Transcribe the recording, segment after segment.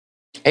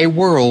A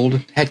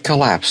world had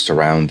collapsed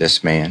around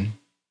this man,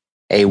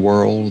 a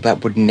world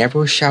that would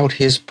never shout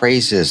his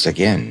praises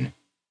again.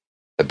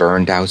 The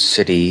burned-out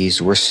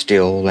cities were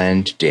still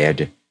and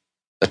dead,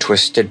 the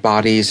twisted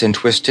bodies and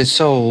twisted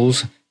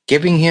souls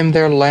giving him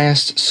their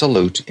last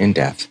salute in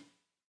death.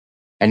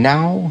 And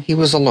now he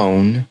was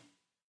alone,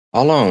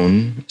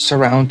 alone,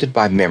 surrounded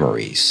by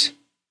memories,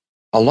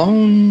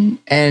 alone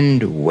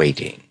and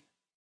waiting.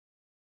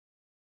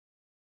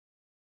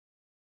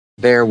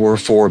 There were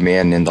 4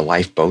 men in the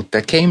lifeboat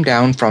that came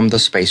down from the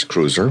space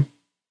cruiser.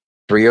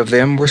 3 of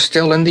them were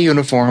still in the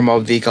uniform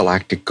of the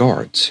Galactic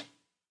Guards.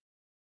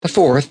 The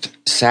 4th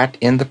sat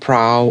in the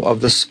prow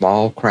of the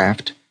small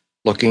craft,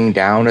 looking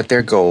down at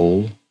their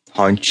goal,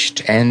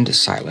 hunched and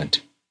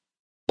silent,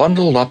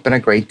 bundled up in a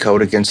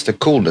greatcoat against the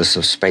coolness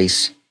of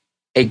space,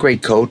 a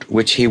greatcoat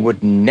which he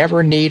would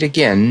never need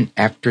again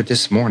after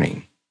this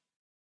morning.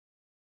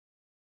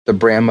 The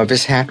brim of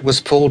his hat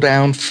was pulled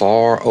down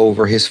far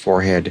over his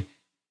forehead,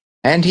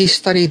 and he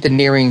studied the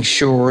nearing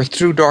shore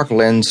through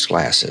dark-lensed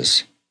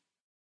glasses.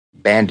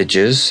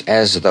 Bandages,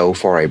 as though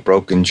for a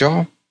broken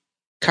jaw,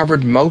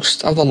 covered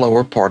most of the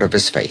lower part of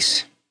his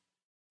face.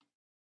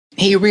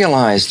 He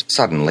realized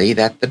suddenly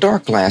that the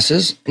dark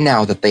glasses,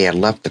 now that they had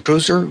left the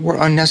cruiser, were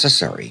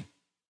unnecessary.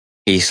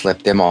 He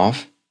slipped them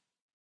off.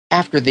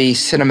 After the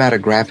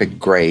cinematographic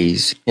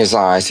grays his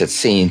eyes had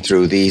seen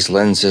through these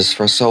lenses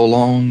for so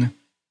long,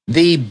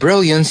 the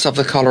brilliance of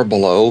the color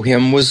below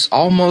him was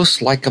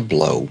almost like a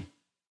blow.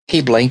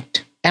 He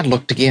blinked and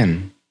looked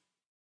again.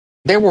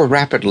 They were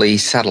rapidly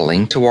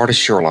settling toward a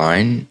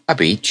shoreline, a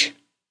beach.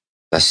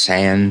 The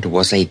sand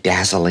was a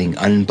dazzling,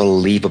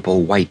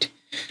 unbelievable white,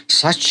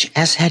 such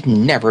as had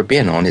never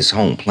been on his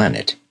home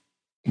planet.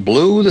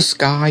 Blue the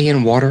sky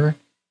and water,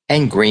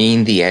 and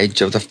green the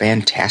edge of the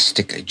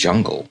fantastic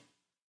jungle.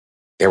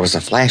 There was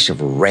a flash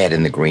of red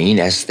in the green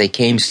as they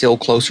came still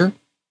closer,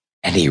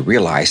 and he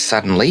realized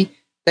suddenly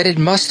that it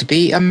must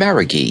be a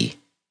marigee,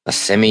 the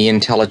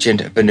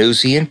semi-intelligent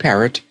Venusian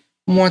parrot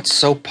once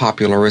so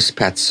popular as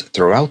pets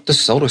throughout the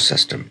solar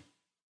system.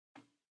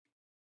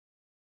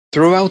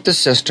 Throughout the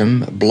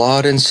system,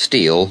 blood and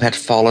steel had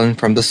fallen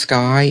from the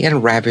sky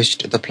and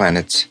ravished the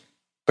planets,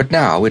 but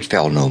now it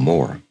fell no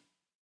more.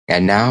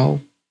 And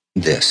now,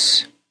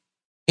 this.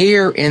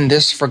 Here in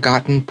this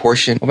forgotten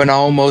portion of an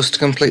almost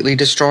completely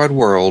destroyed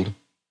world,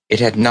 it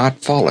had not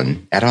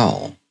fallen at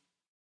all.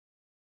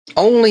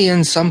 Only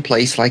in some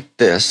place like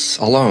this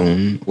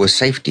alone was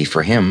safety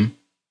for him.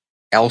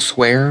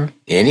 Elsewhere,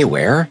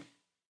 anywhere,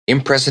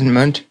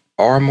 imprisonment,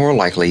 or more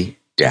likely,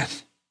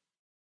 death.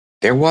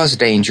 There was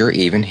danger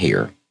even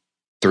here.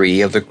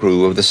 3 of the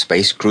crew of the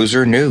space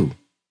cruiser knew.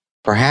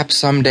 Perhaps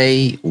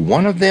someday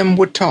one of them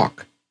would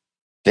talk.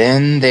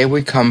 Then they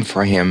would come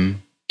for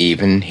him,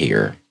 even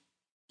here.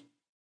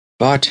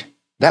 But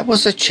that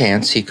was a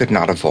chance he could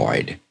not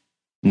avoid.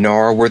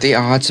 Nor were the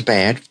odds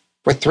bad,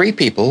 for 3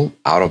 people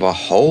out of a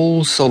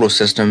whole solar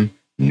system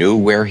knew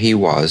where he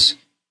was,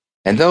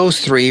 and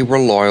those 3 were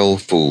loyal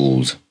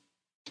fools.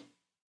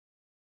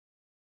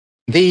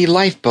 The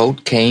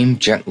lifeboat came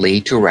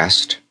gently to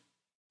rest.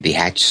 The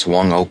hatch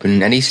swung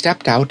open, and he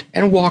stepped out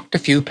and walked a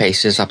few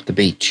paces up the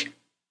beach.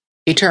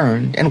 He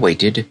turned and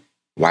waited,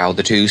 while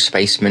the 2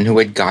 spacemen who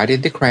had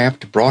guided the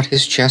craft brought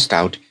his chest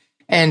out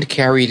and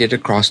carried it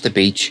across the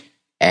beach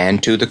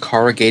and to the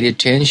corrugated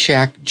tin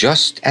shack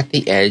just at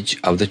the edge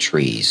of the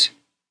trees.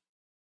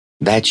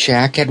 That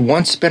shack had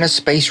once been a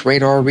space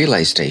radar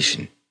relay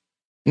station.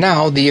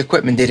 Now the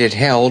equipment it had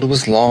held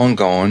was long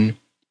gone,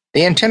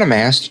 the antenna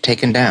mast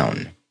taken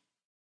down.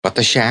 But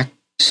the shack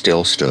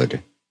still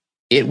stood.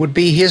 It would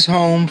be his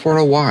home for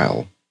a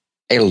while,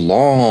 a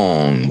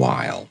long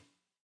while.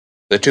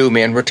 The 2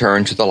 men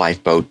returned to the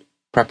lifeboat,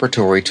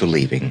 preparatory to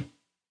leaving.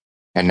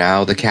 And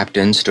now the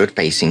captain stood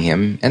facing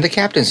him, and the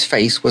captain's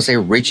face was a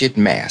rigid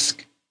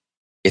mask.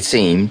 It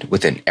seemed,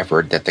 with an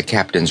effort, that the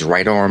captain's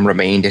right arm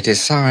remained at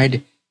his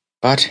side,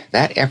 but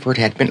that effort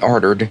had been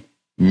ordered,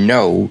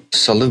 no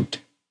salute.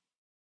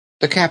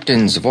 The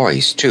captain's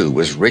voice, too,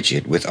 was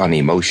rigid with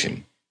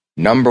unemotion.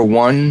 "Number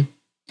 1,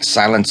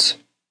 silence."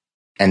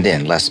 And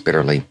then, less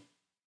bitterly,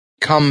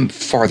 "Come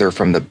farther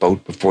from the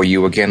boat before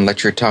you again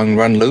let your tongue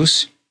run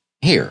loose.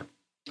 Here."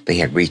 They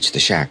had reached the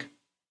shack.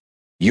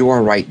 "You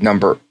are right,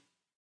 number—"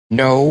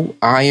 "No,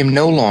 I am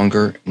no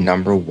longer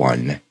number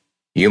 1.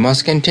 You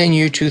must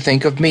continue to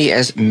think of me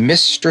as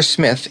Mr.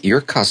 Smith,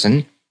 your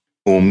cousin,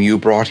 whom you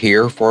brought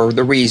here for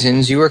the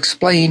reasons you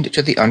explained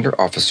to the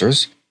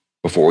under-officers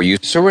before you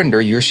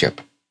surrender your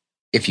ship.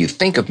 If you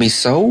think of me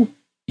so,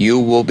 you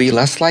will be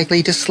less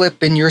likely to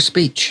slip in your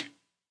speech."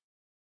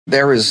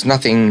 "There is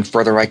nothing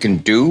further I can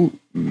do,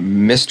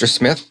 Mr.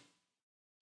 Smith?"